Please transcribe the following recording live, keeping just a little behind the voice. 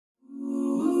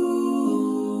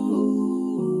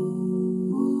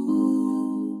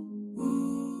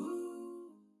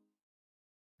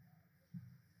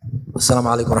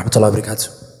Assalamu alaikum wa rahmatullahi wa barakatuh.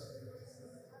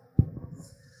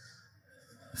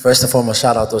 First and foremost,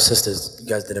 shout out those sisters. You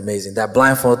guys did amazing. That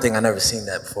blindfold thing, I never seen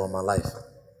that before in my life.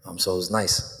 So it was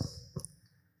nice.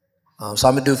 So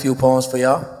I'm gonna do a few poems for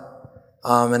y'all.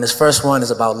 And this first one is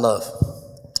about love.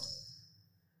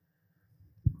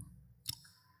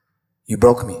 You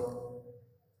broke me.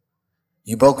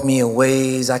 You broke me in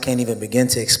ways I can't even begin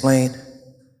to explain.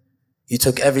 You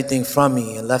took everything from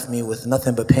me and left me with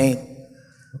nothing but pain.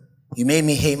 You made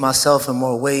me hate myself in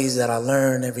more ways that I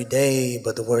learn every day,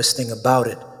 but the worst thing about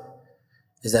it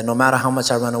is that no matter how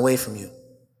much I run away from you,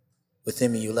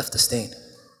 within me you left a stain.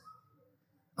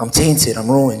 I'm tainted, I'm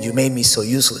ruined, you made me so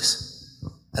useless.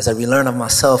 As I relearn of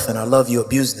myself and our love, you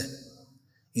abused it.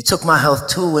 You took my health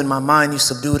too, in my mind you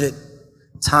subdued it.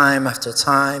 Time after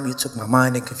time, you took my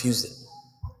mind and confused it.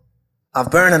 I've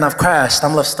burned and I've crashed,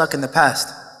 I'm left stuck in the past.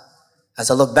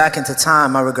 As I look back into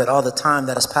time, I regret all the time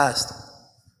that has passed.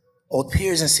 Old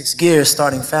peers in 6 gears,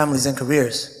 starting families and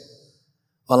careers,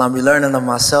 while I'm relearning of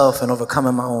myself and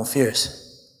overcoming my own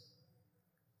fears.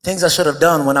 Things I should have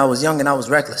done when I was young and I was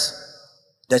reckless,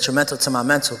 detrimental to my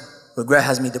mental, regret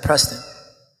has me depressed in.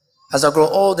 As I grow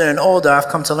older and older, I've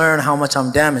come to learn how much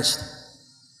I'm damaged.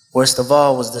 Worst of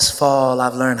all was this fall,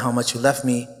 I've learned how much you left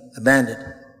me abandoned.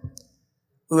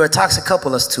 We were a toxic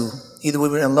couple, us two. Either we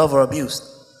were in love or abused.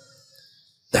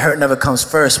 The hurt never comes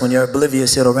first. When you're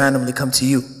oblivious, it'll randomly come to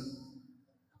you.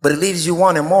 But it leaves you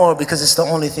wanting more because it's the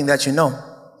only thing that you know.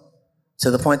 To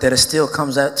the point that it still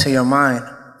comes out to your mind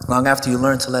long after you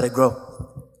learn to let it grow.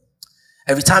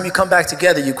 Every time you come back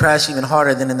together, you crash even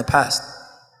harder than in the past.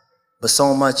 But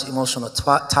so much emotional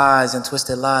ties and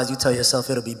twisted lies, you tell yourself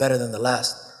it'll be better than the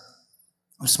last.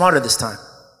 I'm smarter this time.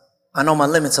 I know my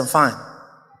limits, I'm fine.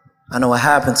 I know what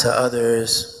happened to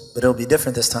others, but it'll be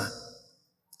different this time.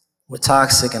 We're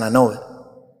toxic and I know it.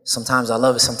 Sometimes I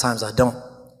love it, sometimes I don't.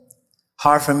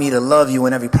 Hard for me to love you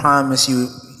when every promise you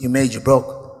made you broke.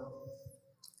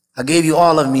 I gave you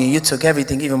all of me and you took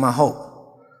everything, even my hope.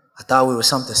 I thought we were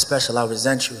something special, I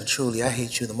resent you and truly I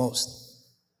hate you the most.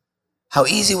 How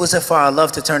easy was it for our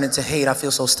love to turn into hate? I feel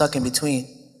so stuck in between,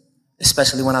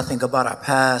 especially when I think about our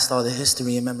past, all the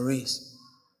history and memories.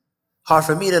 Hard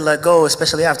for me to let go,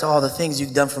 especially after all the things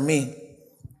you've done for me.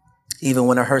 Even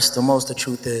when it hurts the most, the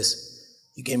truth is,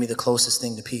 you gave me the closest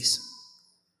thing to peace.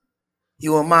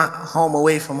 You were my home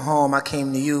away from home. I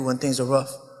came to you when things were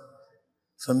rough.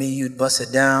 For me, you'd bust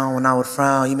it down when I would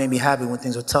frown. You made me happy when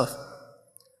things were tough.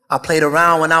 I played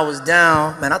around when I was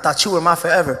down. Man, I thought you were my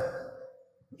forever.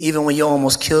 Even when you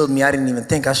almost killed me, I didn't even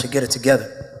think I should get it together.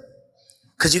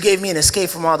 Because you gave me an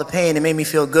escape from all the pain. It made me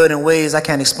feel good in ways I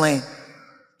can't explain.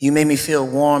 You made me feel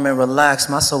warm and relaxed.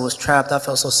 My soul was trapped. I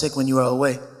felt so sick when you were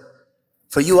away.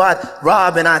 For you, I'd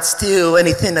rob and I'd steal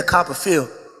anything to cop or feel.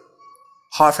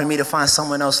 Hard for me to find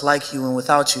someone else like you, and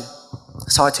without you,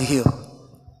 it's hard to heal.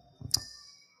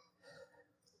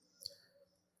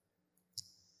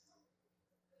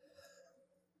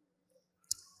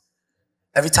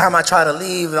 Every time I try to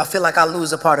leave, I feel like I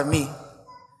lose a part of me.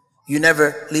 You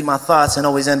never leave my thoughts and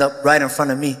always end up right in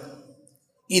front of me.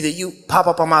 Either you pop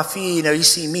up on my feed or you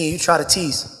see me and you try to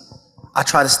tease. I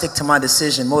try to stick to my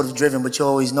decision, motive driven, but you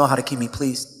always know how to keep me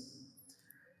pleased.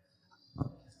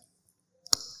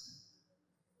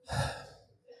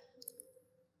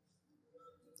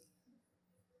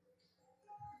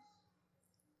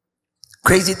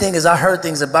 Crazy thing is I heard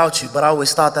things about you, but I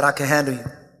always thought that I could handle you.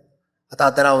 I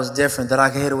thought that I was different, that I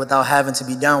could hit it without having to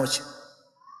be down with you.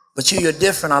 But you're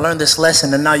different. I learned this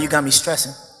lesson and now you got me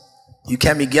stressing. You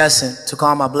kept me guessing, took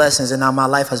all my blessings, and now my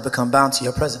life has become bound to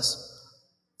your presence.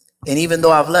 And even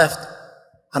though I've left,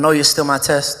 I know you're still my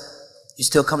test. You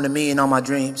still come to me in all my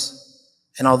dreams.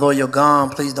 And although you're gone,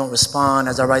 please don't respond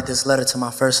as I write this letter to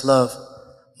my first love,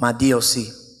 my DOC,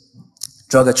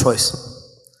 drug of choice.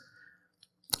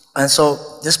 And so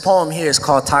this poem here is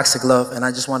called Toxic Love, and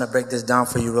I just want to break this down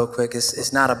for you real quick.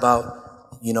 It's not about,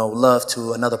 love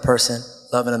to another person,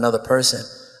 loving another person.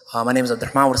 My name is Abdul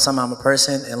Rahman Warsameh. I'm a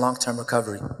person in long-term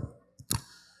recovery.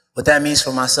 What that means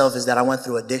for myself is that I went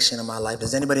through addiction in my life.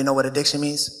 Does anybody know what addiction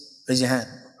means? Raise your hand.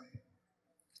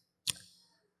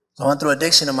 So I went through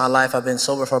addiction in my life. I've been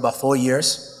sober for about 4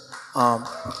 years.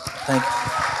 Thank you.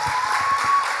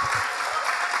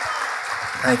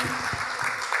 Thank you.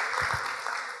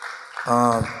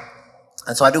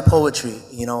 And so I do poetry,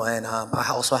 and I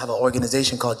also have an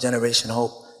organization called Generation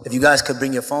Hope. If you guys could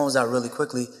bring your phones out really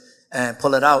quickly and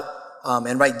pull it out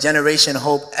and write Generation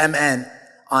Hope MN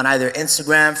on either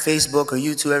Instagram, Facebook, or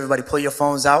YouTube. Everybody pull your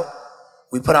phones out.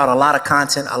 We put out a lot of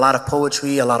content, a lot of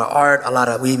poetry, a lot of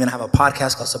art, we even have a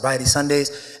podcast called Sobriety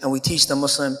Sundays, and we teach the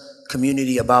Muslim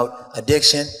community about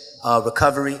addiction,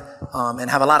 recovery, and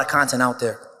have a lot of content out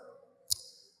there.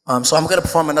 So I'm gonna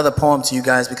perform another poem to you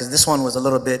guys because this one was a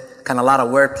little bit, kind of a lot of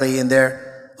wordplay in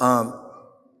there.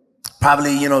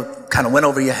 Probably, kind of went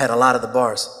over your head a lot of the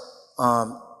bars.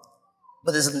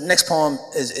 But this next poem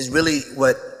is really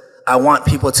what I want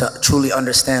people to truly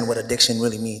understand what addiction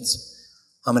really means.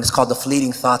 And it's called The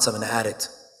Fleeting Thoughts of an Addict.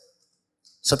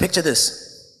 So picture this.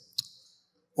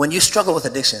 When you struggle with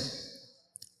addiction,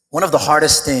 one of the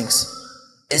hardest things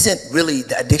isn't really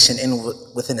the addiction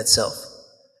within itself.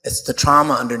 It's the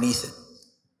trauma underneath it.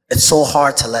 It's so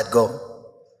hard to let go.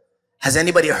 Has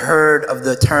anybody heard of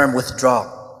the term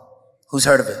withdrawal? Who's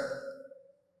heard of it?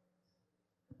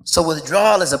 So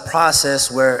withdrawal is a process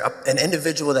where an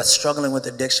individual that's struggling with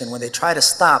addiction, when they try to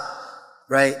stop,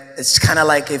 right? It's kind of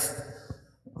like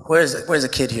where's a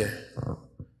kid here?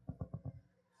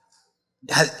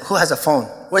 Who has a phone?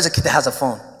 Where's a kid that has a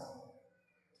phone?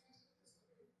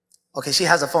 Okay, she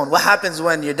has a phone. What happens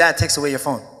when your dad takes away your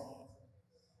phone?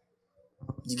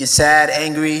 You get sad,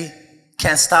 angry,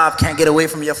 can't stop, can't get away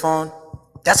from your phone.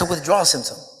 That's a withdrawal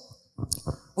symptom.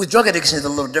 With drug addiction, it's a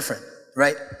little different,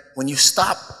 right? When you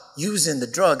stop using the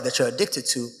drug that you're addicted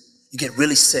to, you get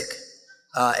really sick.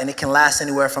 And it can last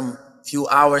anywhere from a few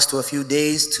hours to a few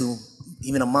days to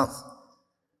even a month,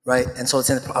 right? And so it's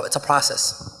a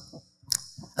process.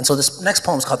 And so this next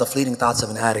poem is called The Fleeting Thoughts of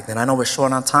an Addict. And I know we're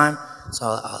short on time, so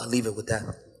I'll leave it with that.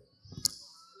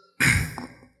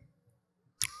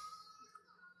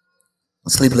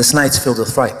 Sleepless nights filled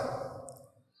with fright,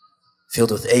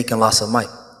 filled with ache and loss of might,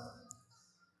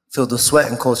 filled with sweat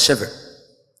and cold shiver,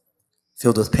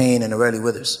 filled with pain and it rarely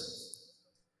withers.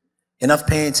 Enough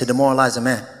pain to demoralize a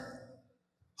man,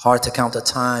 hard to count the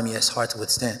time, yes, hard to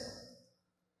withstand.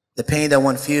 The pain that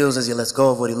one feels as he lets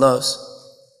go of what he loves,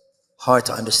 hard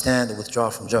to understand and withdraw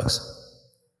from drugs.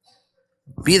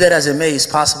 Be that as it may, it's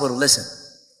possible to listen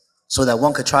so that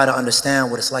one could try to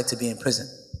understand what it's like to be in prison.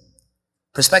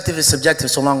 Perspective is subjective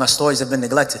so long our stories have been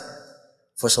neglected.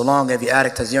 For so long, every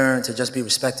addict has yearned to just be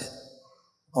respected,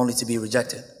 only to be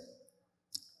rejected.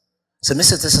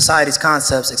 Submissive to society's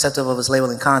concepts, acceptive of its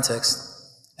label and context,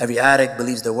 every addict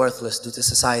believes they're worthless due to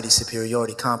society's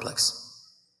superiority complex.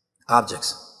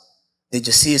 Objects. They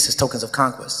just see us as tokens of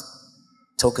conquest,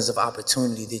 tokens of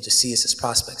opportunity. They just see us as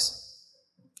prospects.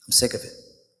 I'm sick of it.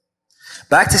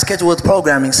 Back to scheduled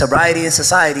programming, sobriety in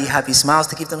society, happy smiles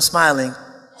to keep them smiling.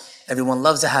 Everyone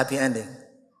loves a happy ending.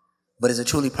 But is it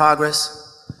truly progress?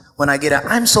 When I get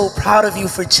I'm so proud of you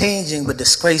for changing, but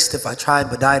disgraced if I tried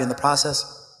but died in the process?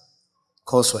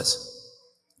 Cold sweats.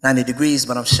 90 degrees,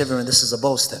 but I'm shivering, this is a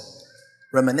bold step.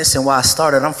 Reminiscing why I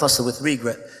started, I'm flustered with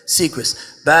regret.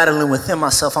 Secrets, battling within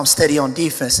myself, I'm steady on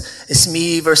defense. It's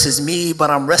me versus me, but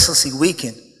I'm restlessly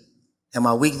weakened. Am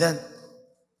I weak then?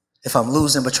 If I'm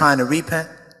losing but trying to repent?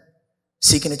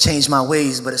 Seeking to change my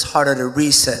ways, but it's harder to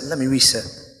reset. Let me reset.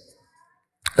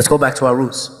 Let's go back to our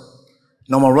roots.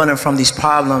 No more running from these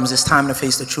problems, it's time to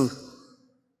face the truth.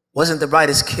 Wasn't the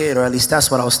brightest kid, or at least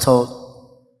that's what I was told.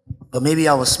 But maybe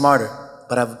I was smarter,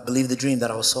 but I believed the dream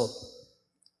that I was sold.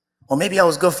 Or maybe I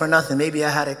was good for nothing, maybe I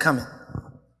had it coming.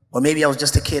 Or maybe I was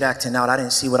just a kid acting out, I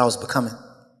didn't see what I was becoming.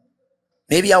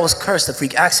 Maybe I was cursed, a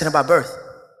freak accident by birth.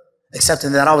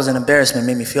 Accepting that I was an embarrassment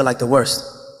made me feel like the worst.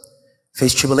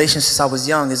 Faced tribulation since I was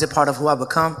young, is it part of who I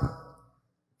become?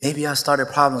 Maybe I started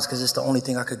problems because it's the only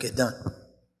thing I could get done.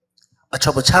 A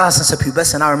troubled child since a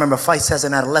pubescent, I remember fights as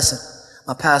an adolescent.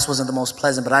 My past wasn't the most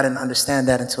pleasant, but I didn't understand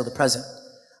that until the present.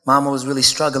 Mama was really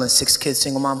struggling, 6 kids,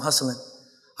 single mom hustling.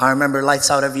 I remember lights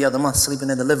out every other month, sleeping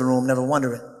in the living room, never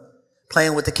wondering.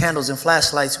 Playing with the candles and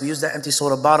flashlights, we used the empty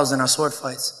soda bottles in our sword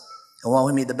fights. And while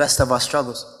we made the best of our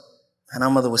struggles, and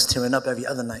our mother was tearing up every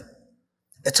other night.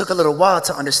 It took a little while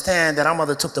to understand that our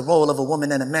mother took the role of a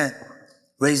woman and a man,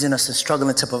 raising us and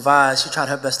struggling to provide. She tried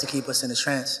her best to keep us in a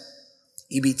trance.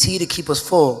 EBT to keep us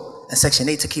full, and Section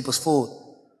 8 to keep us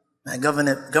full. Man,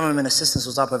 government assistance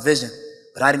was our provision,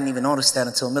 but I didn't even notice that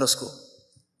until middle school.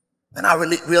 And I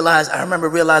remember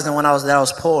realizing when I was there, I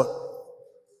was poor,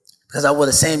 because I wore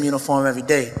the same uniform every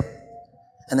day.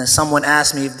 And then someone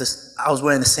asked me if I was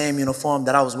wearing the same uniform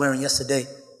that I was wearing yesterday.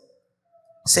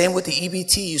 Same with the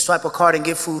EBT, you swipe a card and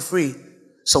get food free.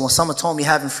 So when someone told me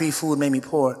having free food made me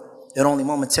poor, it only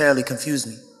momentarily confused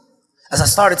me. As I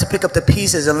started to pick up the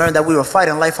pieces and learn that we were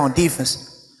fighting life on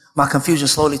defense, my confusion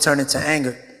slowly turned into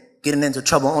anger. Getting into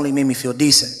trouble only made me feel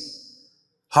decent.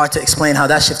 Hard to explain how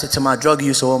that shifted to my drug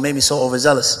use or what made me so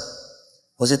overzealous.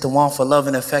 Was it the want for love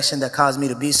and affection that caused me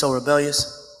to be so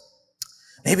rebellious?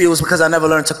 Maybe it was because I never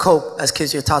learned to cope. As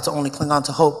kids, you're taught to only cling on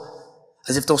to hope,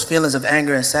 as if those feelings of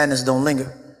anger and sadness don't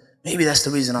linger. Maybe that's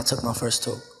the reason I took my first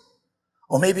toke.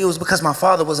 Or maybe it was because my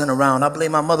father wasn't around. I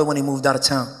blame my mother when he moved out of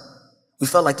town. We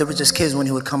felt like the richest kids when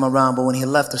he would come around, but when he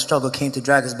left, the struggle came to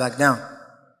drag us back down.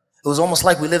 It was almost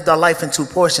like we lived our life in two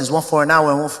portions, one for an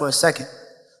hour and one for a second.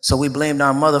 So we blamed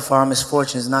our mother for our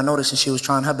misfortunes, and I noticed that she was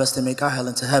trying her best to make our hell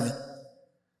into heaven.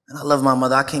 And I love my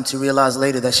mother. I came to realize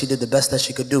later that she did the best that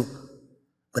she could do.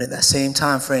 But in that same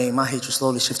time frame, my hatred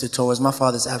slowly shifted towards my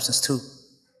father's absence too.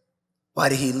 Why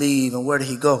did he leave and where did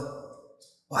he go?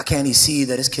 Why can't he see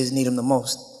that his kids need him the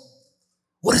most?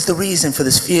 What is the reason for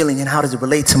this feeling and how does it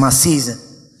relate to my season?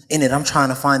 In it, I'm trying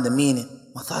to find the meaning.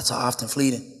 My thoughts are often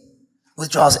fleeting.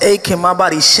 Withdrawals aching, my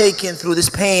body's shaking. Through this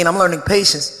pain, I'm learning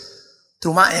patience.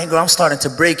 Through my anger, I'm starting to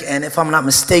break, and if I'm not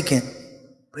mistaken,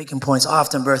 breaking points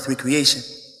often birth recreation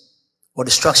or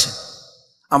destruction.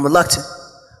 I'm reluctant.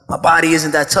 My body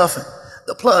isn't that toughened.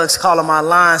 The plugs calling my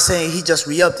line saying he just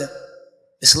re-upped it.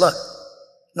 It's luck.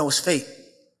 No, it's fate.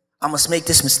 I must make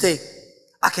this mistake.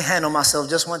 I can handle myself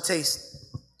just one taste.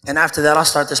 And after that, I'll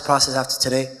start this process after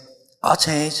today. I'll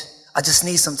change. I just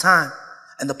need some time.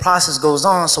 And the process goes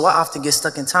on, so I often get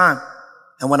stuck in time.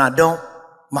 And when I don't,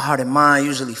 my heart and mind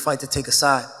usually fight to take a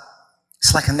side.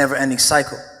 It's like a never-ending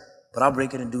cycle, but I'll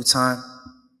break it in due time.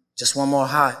 Just one more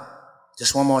high,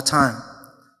 just one more time.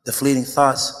 The fleeting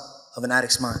thoughts of an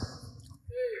addict's mind.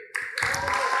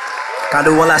 Can I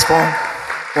do one last poem?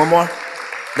 One more?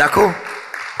 That cool?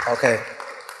 Okay.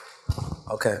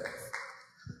 Okay.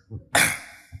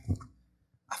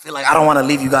 I feel like I don't want to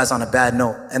leave you guys on a bad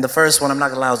note. And the first one, I'm not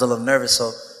gonna lie, I was a little nervous,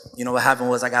 so you know what happened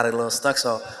was I got a little stuck,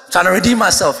 so I'm trying to redeem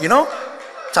myself, you know?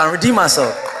 Trying to redeem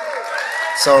myself.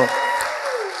 So,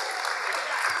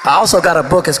 I also got a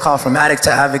book, it's called From Addict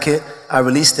to Advocate. I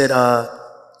released it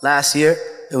last year.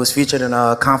 It was featured in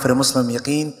Confident Muslim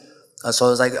Yaqeen. So it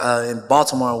was like in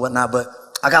Baltimore and whatnot, but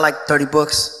I got like 30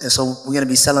 books, and so we're gonna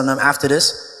be selling them after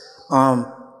this.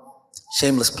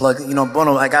 Shameless plug, you know,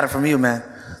 Bono, I got it from you, man.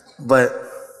 But,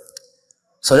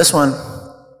 so this one's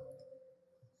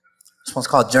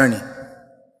called Journey.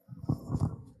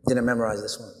 Didn't memorize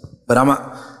this one, but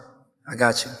I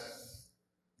got you.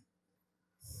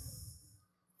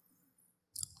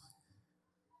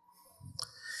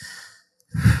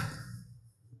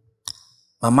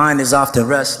 My mind is often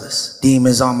restless,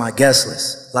 demons on my guest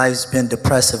list. Life's been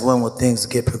depressive, when will things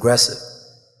get progressive?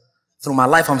 Through my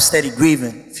life I'm steady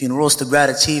grieving, funerals to grad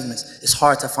achievements. It's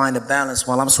hard to find a balance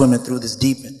while I'm swimming through this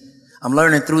deep end. I'm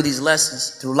learning through these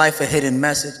lessons, through life a hidden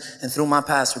message, and through my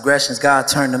past regressions, God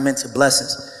turned them into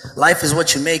blessings. Life is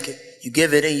what you make it, you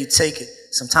give it and you take it.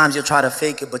 Sometimes you'll try to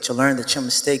fake it, but you'll learn that you're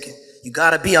mistaken. You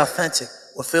gotta be authentic,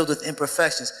 we're filled with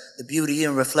imperfections, the beauty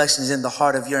and reflections in the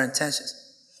heart of your intentions.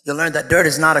 You'll learn that dirt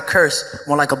is not a curse,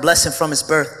 more like a blessing from its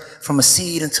birth. From a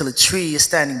seed until a tree is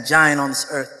standing giant on this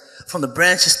earth. From the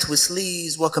branches to its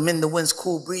leaves, welcome in the wind's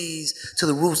cool breeze, to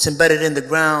the roots embedded in the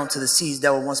ground, to the seeds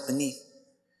that were once beneath.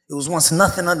 It was once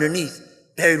nothing underneath,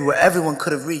 buried where everyone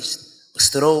could have reached, but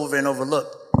stood over and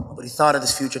overlooked. But he thought of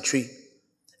this future tree.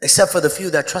 Except for the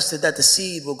few that trusted that the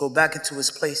seed will go back into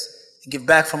its place and give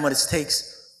back from what it takes.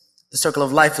 The circle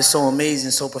of life is so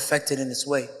amazing, so perfected in its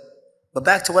way. But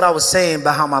back to what I was saying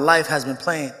about how my life has been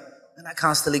playing, and I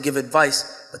constantly give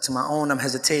advice, but to my own I'm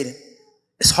hesitating.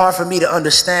 It's hard for me to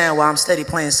understand why I'm steady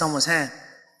playing someone's hand.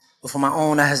 But for my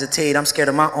own I hesitate, I'm scared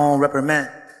of my own reprimand.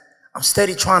 I'm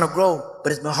steady trying to grow,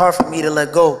 but it's been hard for me to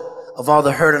let go of all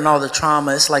the hurt and all the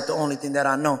trauma. It's like the only thing that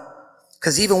I know.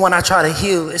 Cause even when I try to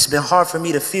heal, it's been hard for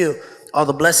me to feel all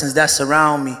the blessings that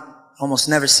surround me. It almost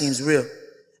never seems real.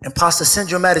 Imposter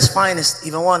syndrome at its finest,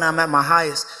 even when I'm at my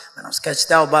highest. And I'm sketched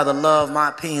out by the love, my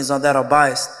opinions on that are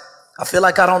biased. I feel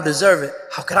like I don't deserve it.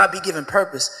 How could I be given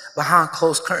purpose? Behind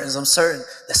closed curtains, I'm certain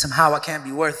that somehow I can't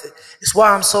be worth it. It's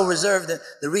why I'm so reserved, and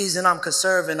the reason I'm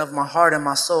conserving of my heart and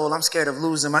my soul. I'm scared of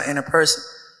losing my inner person.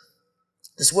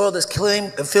 This world is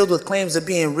filled with claims of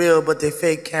being real, but they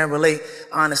fake, can't relate.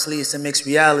 Honestly, it's a mixed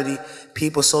reality.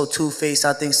 People so two-faced,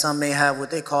 I think some may have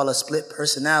what they call a split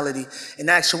personality. In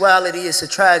actuality, it's a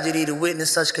tragedy to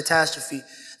witness such catastrophe,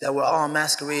 that we're all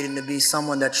masquerading to be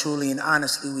someone that truly and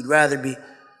honestly we'd rather be.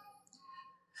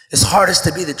 It's hardest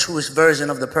to be the truest version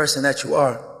of the person that you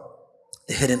are.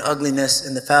 The hidden ugliness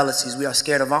and the fallacies, we are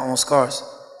scared of our own scars.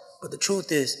 But the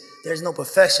truth is, there's no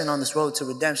perfection on this road to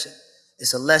redemption.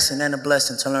 It's a lesson and a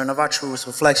blessing to learn of our truest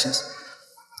reflections.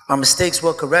 Our mistakes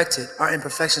were corrected. Our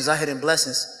imperfections are hidden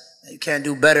blessings. You can't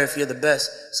do better if you're the best.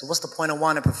 So what's the point of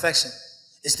wanting perfection?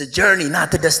 It's the journey,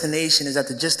 not the destination, is at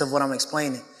the gist of what I'm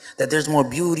explaining. That there's more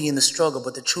beauty in the struggle,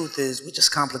 but the truth is, we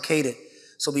just complicate it.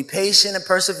 So be patient and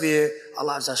persevere. Our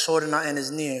lives are short and our end is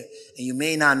near. And you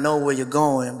may not know where you're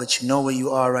going, but you know where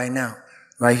you are right now.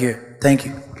 Right here. Thank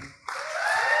you.